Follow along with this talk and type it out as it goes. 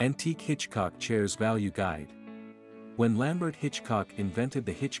Antique Hitchcock Chairs Value Guide. When Lambert Hitchcock invented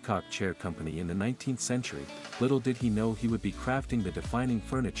the Hitchcock Chair Company in the 19th century, little did he know he would be crafting the defining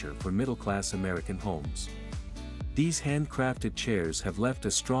furniture for middle-class American homes. These handcrafted chairs have left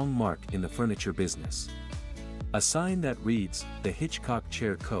a strong mark in the furniture business. A sign that reads, "The Hitchcock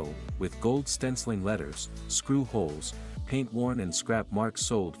Chair Co., with gold stenciling letters, screw holes, paint-worn and scrap marks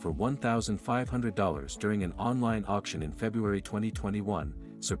sold for $1,500 during an online auction in February 2021,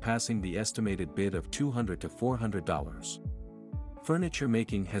 surpassing the estimated bid of $200 to $400. Furniture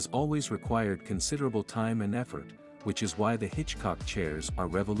making has always required considerable time and effort, which is why the Hitchcock chairs are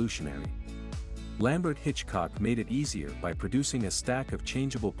revolutionary. Lambert Hitchcock made it easier by producing a stack of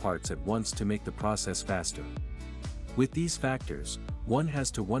changeable parts at once to make the process faster. With these factors, one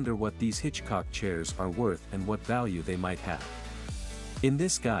has to wonder what these Hitchcock chairs are worth and what value they might have. In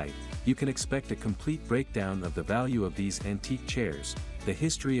this guide, you can expect a complete breakdown of the value of these antique chairs, the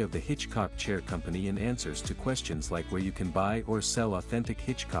history of the Hitchcock Chair Company and answers to questions like where you can buy or sell authentic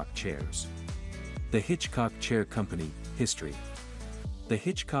Hitchcock chairs. The Hitchcock Chair Company, History. The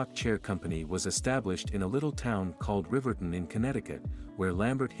Hitchcock Chair Company was established in a little town called Riverton in Connecticut, where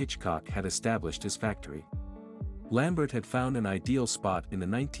Lambert Hitchcock had established his factory. Lambert had found an ideal spot in the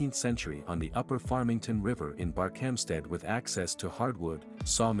 19th century on the upper Farmington River in Barkhamsted with access to hardwood,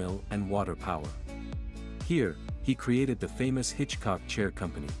 sawmill and water power. Here, he created the famous Hitchcock Chair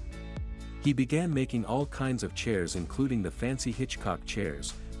Company. He began making all kinds of chairs including the fancy Hitchcock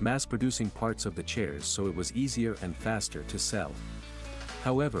chairs, mass-producing parts of the chairs so it was easier and faster to sell.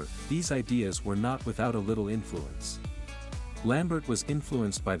 However, these ideas were not without a little influence. Lambert was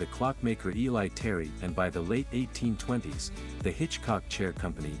influenced by the clockmaker Eli Terry, and by the late 1820s, the Hitchcock Chair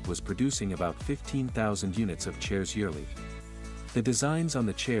Company was producing about 15,000 units of chairs yearly. The designs on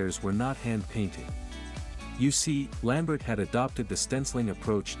the chairs were not hand-painted. You see, Lambert had adopted the stenciling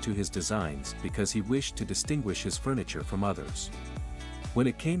approach to his designs because he wished to distinguish his furniture from others. When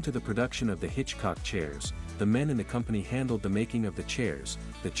it came to the production of the Hitchcock chairs, the men in the company handled the making of the chairs,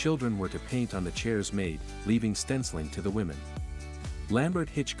 the children were to paint on the chairs made, leaving stenciling to the women. Lambert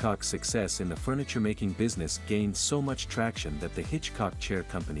Hitchcock's success in the furniture-making business gained so much traction that the Hitchcock Chair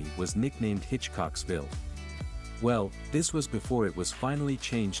Company was nicknamed Hitchcocksville. Well, this was before it was finally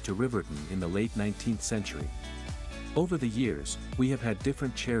changed to Riverton in the late 19th century. Over the years, we have had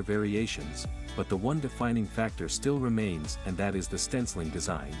different chair variations, but the one defining factor still remains, and that is the stenciling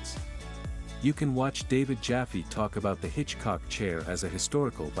designs. You can watch David Jaffe talk about the Hitchcock chair as a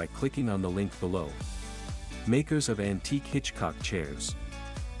historical by clicking on the link below. Makers of antique Hitchcock chairs.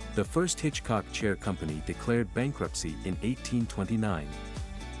 The first Hitchcock Chair Company declared bankruptcy in 1829.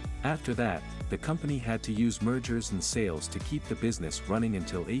 After that, the company had to use mergers and sales to keep the business running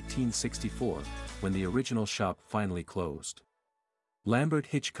until 1864, when the original shop finally closed. Lambert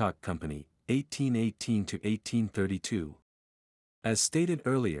Hitchcock Company, 1818 to 1832. As stated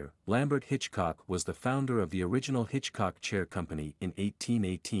earlier, Lambert Hitchcock was the founder of the original Hitchcock Chair Company in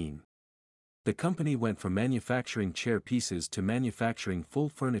 1818. The company went from manufacturing chair pieces to manufacturing full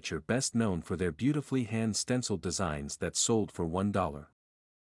furniture, best known for their beautifully hand-stenciled designs that sold for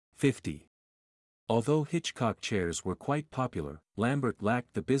 $1.50. Although Hitchcock chairs were quite popular, Lambert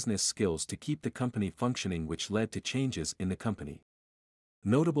lacked the business skills to keep the company functioning, which led to changes in the company.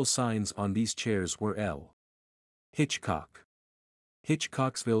 Notable signs on these chairs were L. Hitchcock.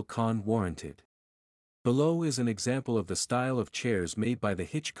 Hitchcocksville Con warranted. Below is an example of the style of chairs made by the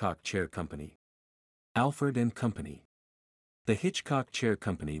Hitchcock Chair Company. Alford and Company. The Hitchcock Chair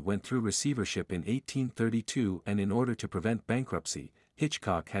Company went through receivership in 1832, and in order to prevent bankruptcy,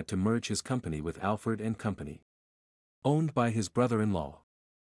 Hitchcock had to merge his company with Alford and Company. Owned by his brother-in-law.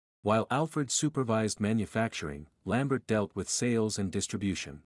 While Alford supervised manufacturing, Lambert dealt with sales and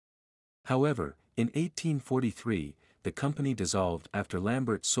distribution. However, in 1843, the company dissolved after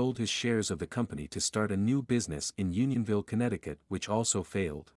Lambert sold his shares of the company to start a new business in Unionville, Connecticut, which also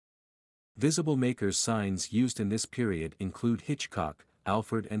failed. Visible makers' signs used in this period include Hitchcock,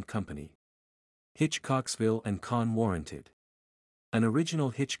 Alford and Company. Hitchcocksville and Con warranted. An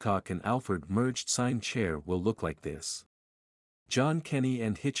original Hitchcock and Alford merged sign chair will look like this. John Kenny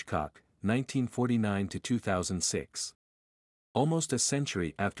and Hitchcock, 1949 to 2006. Almost a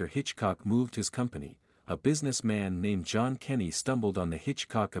century after Hitchcock moved his company, a businessman named John Kenny stumbled on the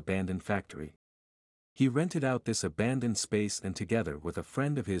Hitchcock abandoned factory. He rented out this abandoned space, and together with a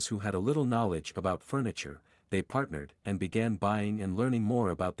friend of his who had a little knowledge about furniture, they partnered and began buying and learning more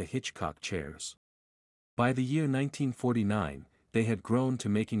about the Hitchcock chairs. By the year 1949, they had grown to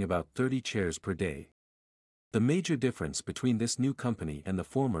making about 30 chairs per day. The major difference between this new company and the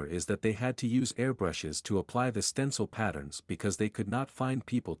former is that they had to use airbrushes to apply the stencil patterns because they could not find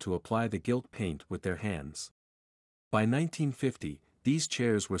people to apply the gilt paint with their hands. By 1950, these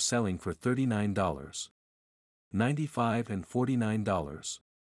chairs were selling for $39.95 and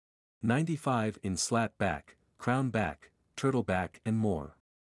 $49.95 in slat back, crown back, turtle back and more.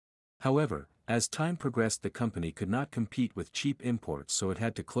 However, as time progressed the company could not compete with cheap imports, so it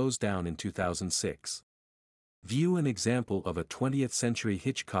had to close down in 2006. View an example of a 20th century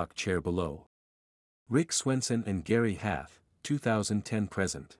Hitchcock chair below. Rick Swenson and Gary Hath,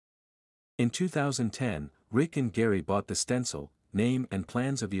 2010-present. In 2010, Rick and Gary bought the stencil, name and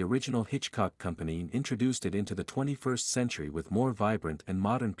plans of the original Hitchcock company and introduced it into the 21st century with more vibrant and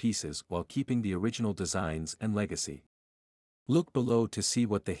modern pieces while keeping the original designs and legacy. Look below to see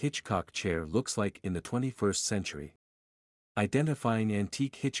what the Hitchcock chair looks like in the 21st century. Identifying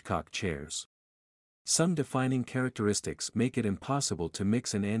antique Hitchcock chairs. Some defining characteristics make it impossible to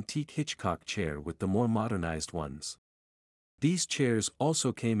mix an antique Hitchcock chair with the more modernized ones. These chairs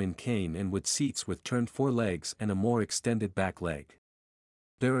also came in cane and wood seats with turned forelegs and a more extended back leg.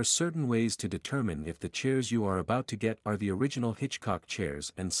 There are certain ways to determine if the chairs you are about to get are the original Hitchcock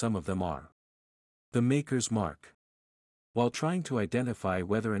chairs, and some of them are. The maker's mark. While trying to identify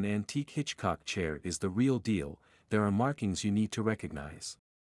whether an antique Hitchcock chair is the real deal, there are markings you need to recognize.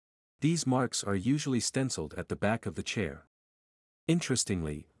 These marks are usually stenciled at the back of the chair.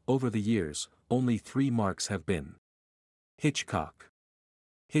 Interestingly, over the years, only 3 marks have been. Hitchcock.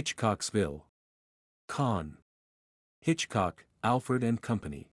 Hitchcocksville. Con. Hitchcock, Alfred and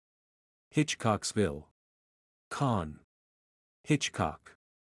Company. Hitchcocksville. Con. Hitchcock.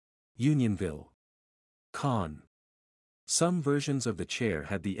 Unionville. Con. Some versions of the chair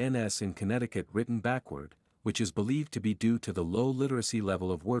had the NS in Connecticut written backward, which is believed to be due to the low literacy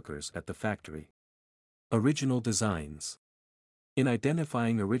level of workers at the factory. Original designs. In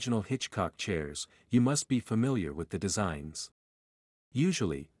identifying original Hitchcock chairs, you must be familiar with the designs.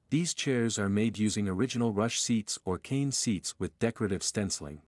 Usually, these chairs are made using original rush seats or cane seats with decorative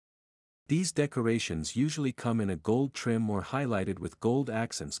stenciling. These decorations usually come in a gold trim or highlighted with gold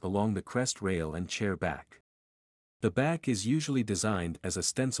accents along the crest rail and chair back. The back is usually designed as a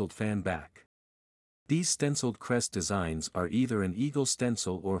stenciled fan back. These stenciled crest designs are either an eagle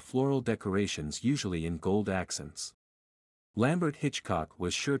stencil or floral decorations, usually in gold accents. Lambert Hitchcock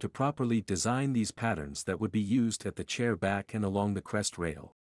was sure to properly design these patterns that would be used at the chair back and along the crest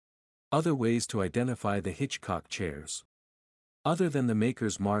rail. Other ways to identify the Hitchcock chairs. Other than the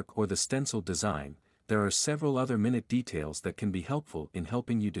maker's mark or the stenciled design, there are several other minute details that can be helpful in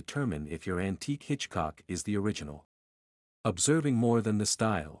helping you determine if your antique Hitchcock is the original. Observing more than the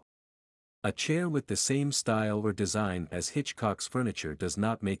style. A chair with the same style or design as Hitchcock's furniture does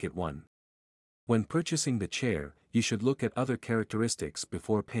not make it one. When purchasing the chair, you should look at other characteristics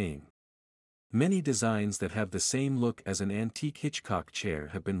before paying. Many designs that have the same look as an antique Hitchcock chair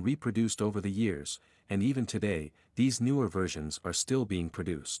have been reproduced over the years, and even today, these newer versions are still being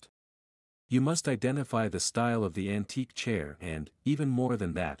produced. You must identify the style of the antique chair and, even more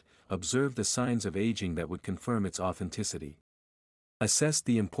than that, observe the signs of aging that would confirm its authenticity. Assess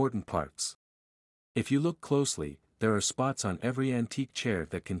the important parts. If you look closely, there are spots on every antique chair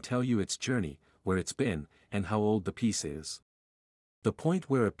that can tell you its journey, where it's been, and how old the piece is. The point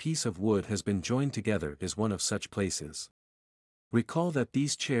where a piece of wood has been joined together is one of such places. Recall that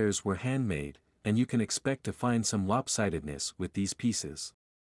these chairs were handmade, and you can expect to find some lopsidedness with these pieces.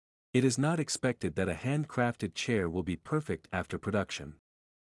 It is not expected that a handcrafted chair will be perfect after production.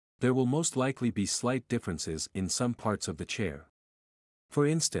 There will most likely be slight differences in some parts of the chair. For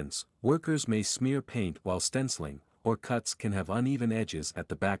instance, workers may smear paint while stenciling, or cuts can have uneven edges at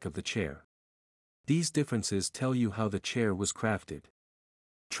the back of the chair. These differences tell you how the chair was crafted.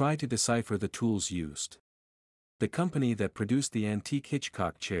 Try to decipher the tools used. The company that produced the antique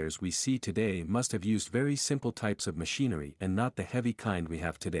Hitchcock chairs we see today must have used very simple types of machinery and not the heavy kind we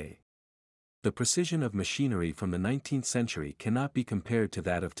have today. The precision of machinery from the 19th century cannot be compared to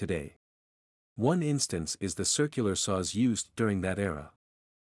that of today. One instance is the circular saws used during that era.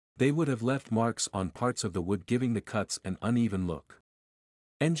 They would have left marks on parts of the wood, giving the cuts an uneven look.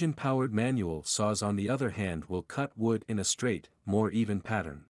 Engine-powered manual saws, on the other hand, will cut wood in a straight, more even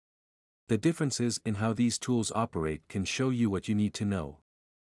pattern. The differences in how these tools operate can show you what you need to know.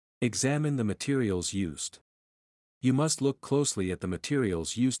 Examine the materials used. You must look closely at the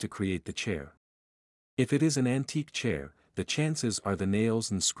materials used to create the chair. If it is an antique chair, the chances are the nails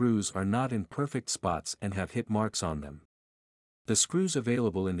and screws are not in perfect spots and have hit marks on them. The screws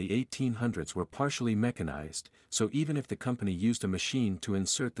available in the 1800s were partially mechanized, so even if the company used a machine to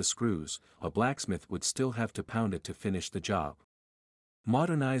insert the screws, a blacksmith would still have to pound it to finish the job.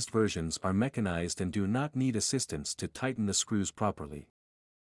 Modernized versions are mechanized and do not need assistance to tighten the screws properly.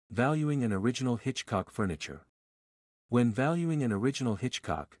 Valuing an original Hitchcock furniture. When valuing an original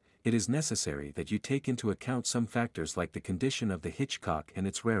Hitchcock, it is necessary that you take into account some factors like the condition of the Hitchcock and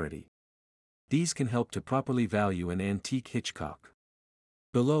its rarity. These can help to properly value an antique Hitchcock.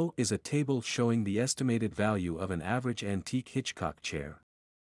 Below is a table showing the estimated value of an average antique Hitchcock chair.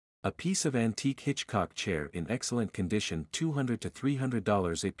 A piece of antique Hitchcock chair in excellent condition $200 to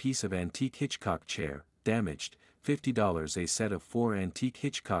 $300. A piece of antique Hitchcock chair, damaged, $50. A set of 4 antique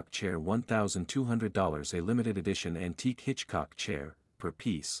Hitchcock chair $1,200. A limited edition antique Hitchcock chair, per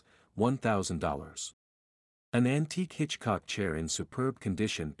piece, $1,000. An antique Hitchcock chair in superb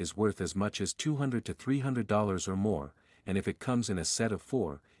condition is worth as much as $200 to $300 or more, and if it comes in a set of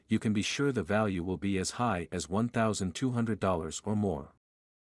 4, you can be sure the value will be as high as $1,200 or more.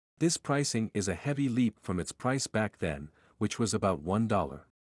 This pricing is a heavy leap from its price back then, which was about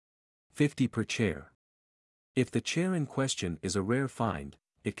 $1.50 per chair. If the chair in question is a rare find,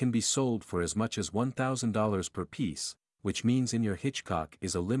 it can be sold for as much as $1,000 per piece, which means in your Hitchcock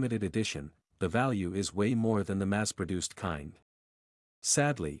is a limited edition. The value is way more than the mass-produced kind.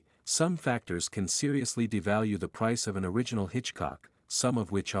 Sadly, some factors can seriously devalue the price of an original Hitchcock, some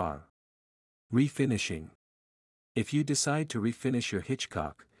of which are refinishing. If you decide to refinish your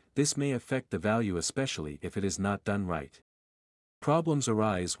Hitchcock, this may affect the value, especially if it is not done right. Problems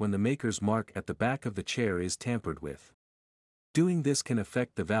arise when the maker's mark at the back of the chair is tampered with. Doing this can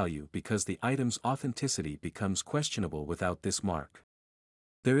affect the value because the item's authenticity becomes questionable without this mark.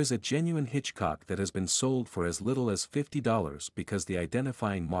 There is a genuine Hitchcock that has been sold for as little as $50 because the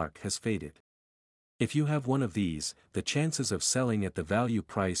identifying mark has faded. If you have one of these, the chances of selling at the value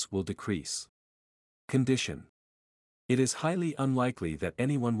price will decrease. Condition. It is highly unlikely that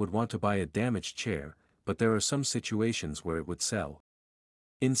anyone would want to buy a damaged chair, but there are some situations where it would sell.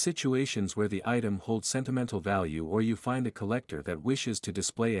 In situations where the item holds sentimental value or you find a collector that wishes to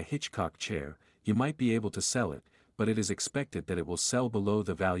display a Hitchcock chair, you might be able to sell it, but it is expected that it will sell below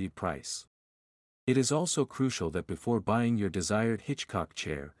the value price. It is also crucial that before buying your desired Hitchcock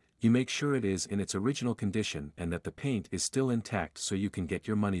chair, you make sure it is in its original condition and that the paint is still intact so you can get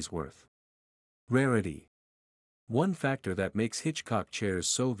your money's worth. Rarity. One factor that makes Hitchcock chairs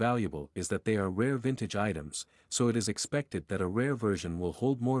so valuable is that they are rare vintage items, so it is expected that a rare version will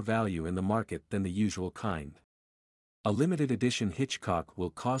hold more value in the market than the usual kind. A limited edition Hitchcock will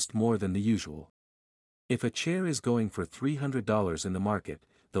cost more than the usual. If a chair is going for $300 in the market,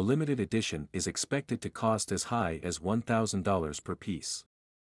 the limited edition is expected to cost as high as $1,000 per piece.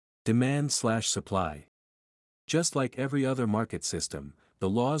 Demand/supply. Just like every other market system, the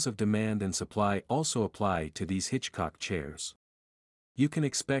laws of demand and supply also apply to these Hitchcock chairs. You can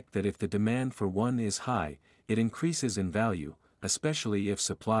expect that if the demand for one is high, it increases in value, especially if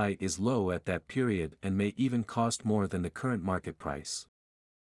supply is low at that period and may even cost more than the current market price.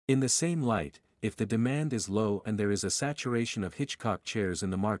 In the same light, if the demand is low and there is a saturation of Hitchcock chairs in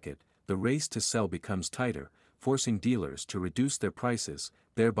the market, the race to sell becomes tighter, forcing dealers to reduce their prices,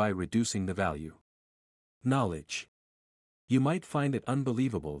 thereby reducing the value. Knowledge. You might find it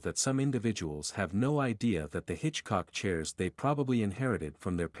unbelievable that some individuals have no idea that the Hitchcock chairs they probably inherited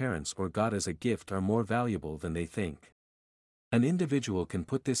from their parents or got as a gift are more valuable than they think. An individual can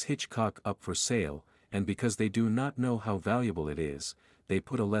put this Hitchcock up for sale, and because they do not know how valuable it is, they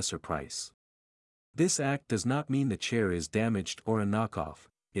put a lesser price. This act does not mean the chair is damaged or a knockoff,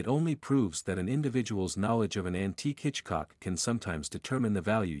 it only proves that an individual's knowledge of an antique Hitchcock can sometimes determine the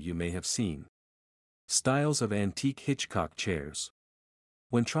value you may have seen. Styles of antique Hitchcock chairs.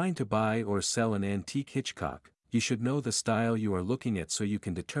 When trying to buy or sell an antique Hitchcock, you should know the style you are looking at so you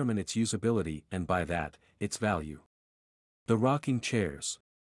can determine its usability and by that, its value. The rocking chairs.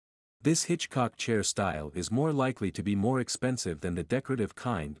 This Hitchcock chair style is more likely to be more expensive than the decorative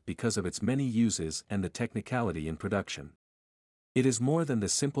kind because of its many uses and the technicality in production. It is more than the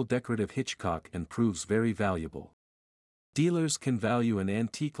simple decorative Hitchcock and proves very valuable. Dealers can value an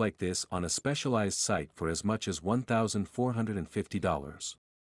antique like this on a specialized site for as much as $1,450.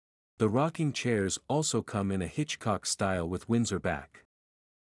 The rocking chairs also come in a Hitchcock style with Windsor back.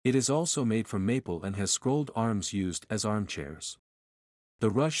 It is also made from maple and has scrolled arms used as armchairs. The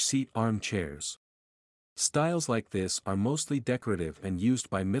rush seat armchairs. Styles like this are mostly decorative and used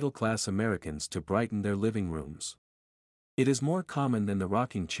by middle-class Americans to brighten their living rooms. It is more common than the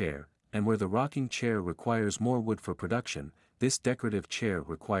rocking chair, and where the rocking chair requires more wood for production, this decorative chair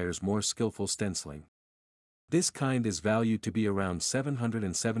requires more skillful stenciling. This kind is valued to be around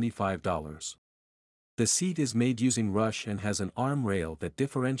 $775. The seat is made using rush and has an arm rail that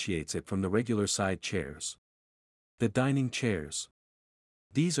differentiates it from the regular side chairs. The dining chairs.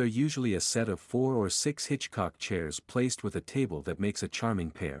 These are usually a set of 4 or 6 Hitchcock chairs placed with a table that makes a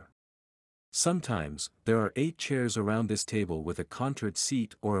charming pair. Sometimes, there are 8 chairs around this table with a contoured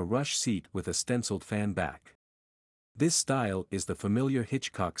seat or a rush seat with a stenciled fan back. This style is the familiar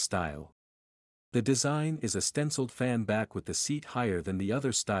Hitchcock style. The design is a stenciled fan back with the seat higher than the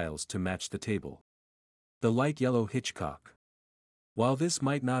other styles to match the table. The light yellow Hitchcock. While this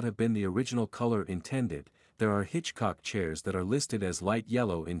might not have been the original color intended, there are Hitchcock chairs that are listed as light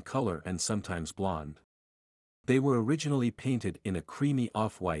yellow in color and sometimes blonde. They were originally painted in a creamy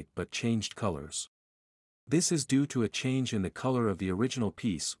off-white but changed colors. This is due to a change in the color of the original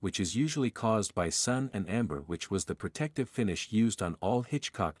piece, which is usually caused by sun and amber, which was the protective finish used on all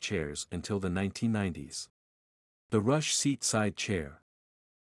Hitchcock chairs until the 1990s. The rush seat side chair.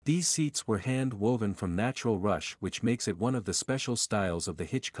 These seats were hand-woven from natural rush, which makes it one of the special styles of the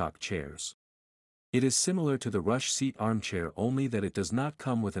Hitchcock chairs. It is similar to the rush seat armchair, only that it does not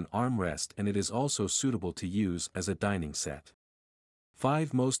come with an armrest, and it is also suitable to use as a dining set.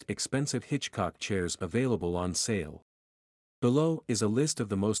 5 most expensive Hitchcock chairs available on sale. Below is a list of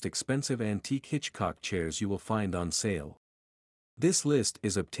the most expensive antique Hitchcock chairs you will find on sale. This list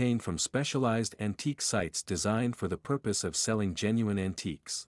is obtained from specialized antique sites designed for the purpose of selling genuine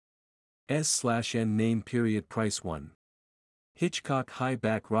antiques. S/N name period price 1. Hitchcock high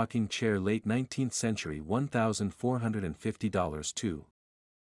back rocking chair late 19th century $1,450 2.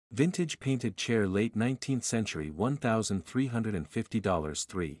 Vintage painted chair late 19th century $1,350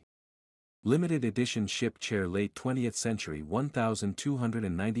 3. Limited edition ship chair late 20th century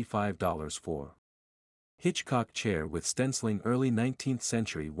 $1,295 4. Hitchcock chair with stenciling early 19th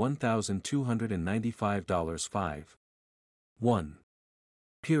century $1,295 5. 1.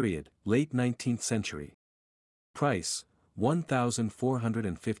 Period, late 19th century. Price,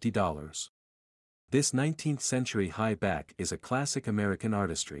 $1,450. This 19th century high back is a classic American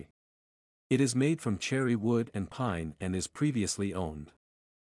artistry. It is made from cherry wood and pine and is previously owned.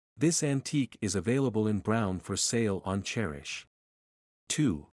 This antique is available in brown for sale on Cherish.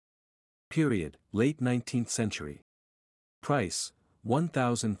 2. Period, late 19th century. Price,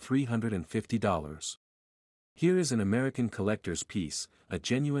 $1,350. Here is an American collector's piece, a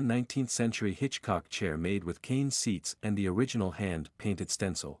genuine 19th century Hitchcock chair made with cane seats and the original hand-painted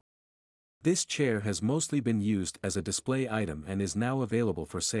stencil. This chair has mostly been used as a display item and is now available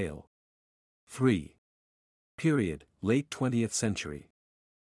for sale. 3. Period, late 20th century.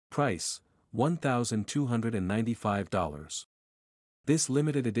 Price, $1,295. This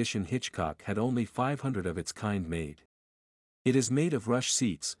limited edition Hitchcock had only 500 of its kind made. It is made of rush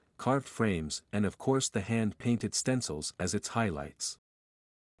seats, carved frames, and of course the hand-painted stencils as its highlights.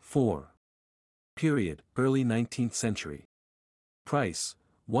 4. Period, early 19th century. Price,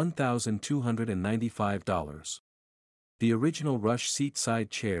 $1,295. The original rush seat side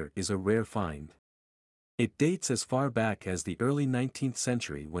chair is a rare find. It dates as far back as the early 19th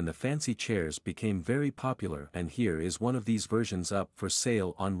century when the fancy chairs became very popular, and here is one of these versions up for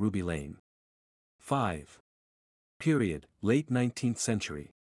sale on Ruby Lane. 5. Period, late 19th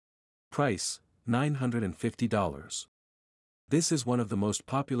century. Price, $950. This is one of the most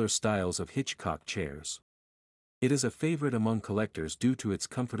popular styles of Hitchcock chairs. It is a favorite among collectors due to its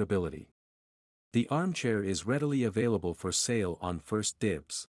comfortability. The armchair is readily available for sale on First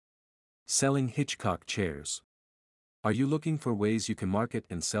Dibs. Selling Hitchcock chairs. Are you looking for ways you can market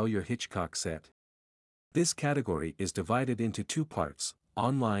and sell your Hitchcock set? This category is divided into 2 parts,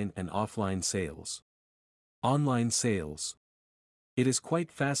 online and offline sales. Online sales. It is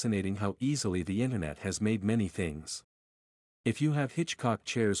quite fascinating how easily the internet has made many things. If you have Hitchcock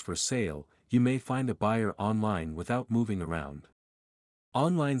chairs for sale, you may find a buyer online without moving around.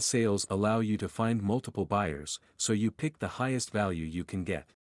 Online sales allow you to find multiple buyers, so you pick the highest value you can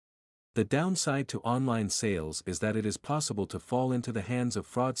get. The downside to online sales is that it is possible to fall into the hands of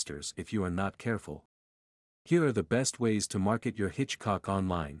fraudsters if you are not careful. Here are the best ways to market your Hitchcock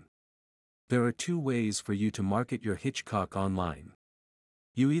online. There are 2 ways for you to market your Hitchcock online.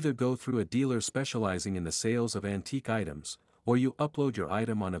 You either go through a dealer specializing in the sales of antique items, or you upload your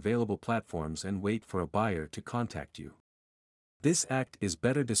item on available platforms and wait for a buyer to contact you. This act is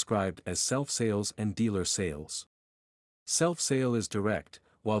better described as self-sales and dealer sales. Self-sale is direct,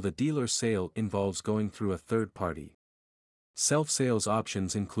 while the dealer sale involves going through a third party. Self-sales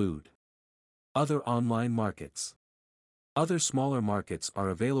options include other online markets. Other smaller markets are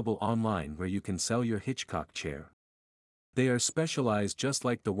available online where you can sell your Hitchcock chair. They are specialized just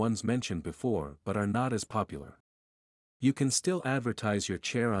like the ones mentioned before but are not as popular. You can still advertise your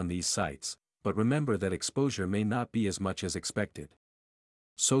chair on these sites, but remember that exposure may not be as much as expected.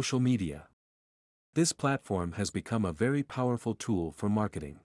 Social media. This platform has become a very powerful tool for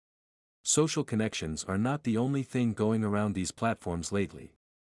marketing. Social connections are not the only thing going around these platforms lately.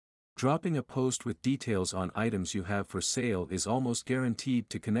 Dropping a post with details on items you have for sale is almost guaranteed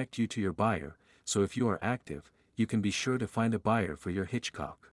to connect you to your buyer, so if you are active, you can be sure to find a buyer for your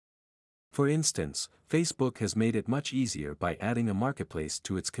Hitchcock. For instance, Facebook has made it much easier by adding a marketplace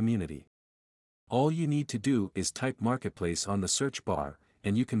to its community. All you need to do is type marketplace on the search bar,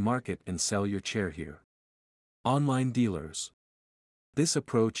 and you can market and sell your chair here. Online dealers. This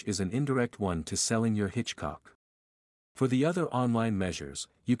approach is an indirect one to selling your Hitchcock. For the other online measures,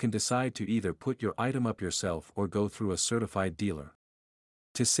 you can decide to either put your item up yourself or go through a certified dealer.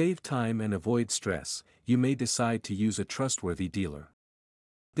 To save time and avoid stress, you may decide to use a trustworthy dealer.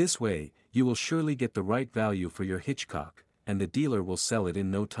 This way, you will surely get the right value for your Hitchcock, and the dealer will sell it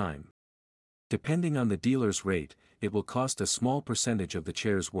in no time. Depending on the dealer's rate, it will cost a small percentage of the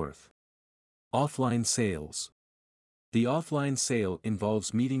chair's worth. Offline sales. The offline sale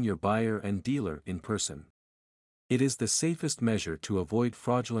involves meeting your buyer and dealer in person. It is the safest measure to avoid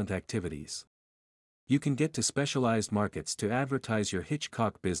fraudulent activities. You can get to specialized markets to advertise your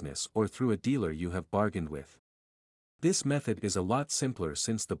Hitchcock business or through a dealer you have bargained with. This method is a lot simpler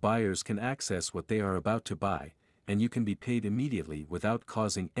since the buyers can access what they are about to buy, and you can be paid immediately without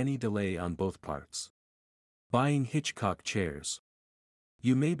causing any delay on both parts. Buying Hitchcock chairs.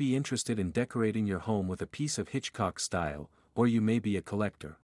 You may be interested in decorating your home with a piece of Hitchcock style, or you may be a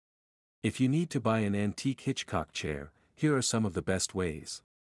collector. If you need to buy an antique Hitchcock chair, here are some of the best ways.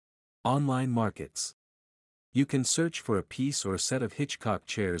 Online markets. You can search for a piece or set of Hitchcock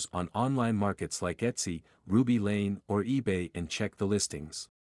chairs on online markets like Etsy, Ruby Lane or eBay and check the listings.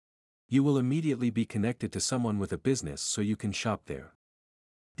 You will immediately be connected to someone with a business so you can shop there.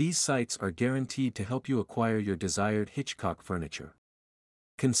 These sites are guaranteed to help you acquire your desired Hitchcock furniture.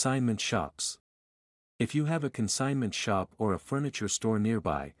 Consignment shops. If you have a consignment shop or a furniture store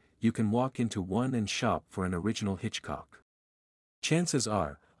nearby, you can walk into one and shop for an original Hitchcock. Chances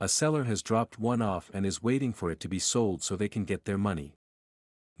are, a seller has dropped one off and is waiting for it to be sold so they can get their money.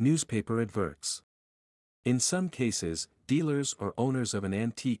 Newspaper adverts. In some cases, dealers or owners of an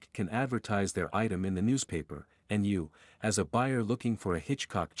antique can advertise their item in the newspaper, and you, as a buyer looking for a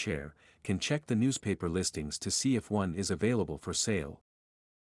Hitchcock chair, can check the newspaper listings to see if one is available for sale.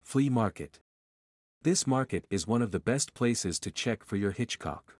 Flea market. This market is one of the best places to check for your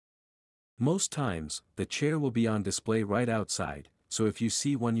Hitchcock. Most times, the chair will be on display right outside, so if you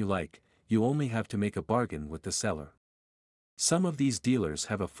see one you like, you only have to make a bargain with the seller. Some of these dealers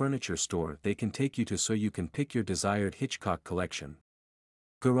have a furniture store they can take you to so you can pick your desired Hitchcock collection.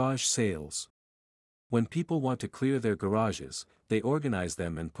 Garage sales. When people want to clear their garages, they organize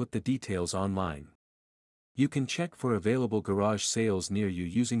them and put the details online. You can check for available garage sales near you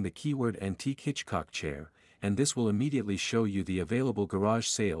using the keyword antique Hitchcock chair, and this will immediately show you the available garage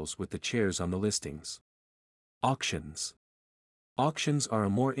sales with the chairs on the listings. Auctions. Auctions are a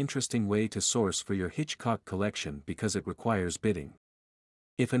more interesting way to source for your Hitchcock collection because it requires bidding.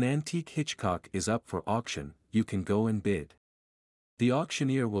 If an antique Hitchcock is up for auction, you can go and bid. The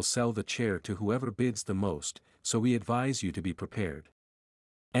auctioneer will sell the chair to whoever bids the most, so we advise you to be prepared.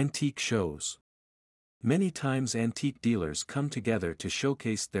 Antique shows. Many times antique dealers come together to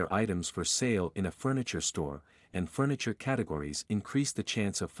showcase their items for sale in a furniture store, and furniture categories increase the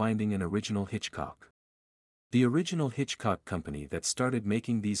chance of finding an original Hitchcock. The original Hitchcock company that started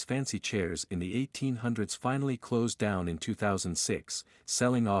making these fancy chairs in the 1800s finally closed down in 2006,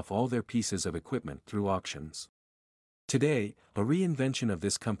 selling off all their pieces of equipment through auctions. Today, a reinvention of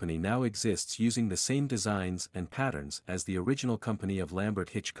this company now exists using the same designs and patterns as the original company of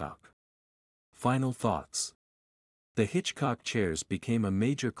Lambert Hitchcock. Final thoughts. The Hitchcock chairs became a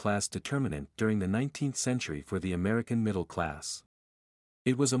major class determinant during the 19th century for the American middle class.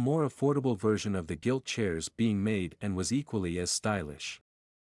 It was a more affordable version of the gilt chairs being made and was equally as stylish.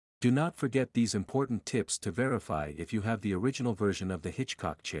 Do not forget these important tips to verify if you have the original version of the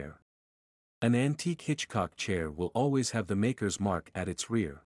Hitchcock chair. An antique Hitchcock chair will always have the maker's mark at its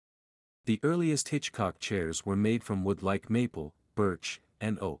rear. The earliest Hitchcock chairs were made from wood like maple, birch,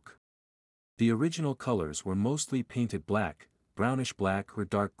 and oak. The original colors were mostly painted black, brownish black or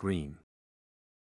dark green.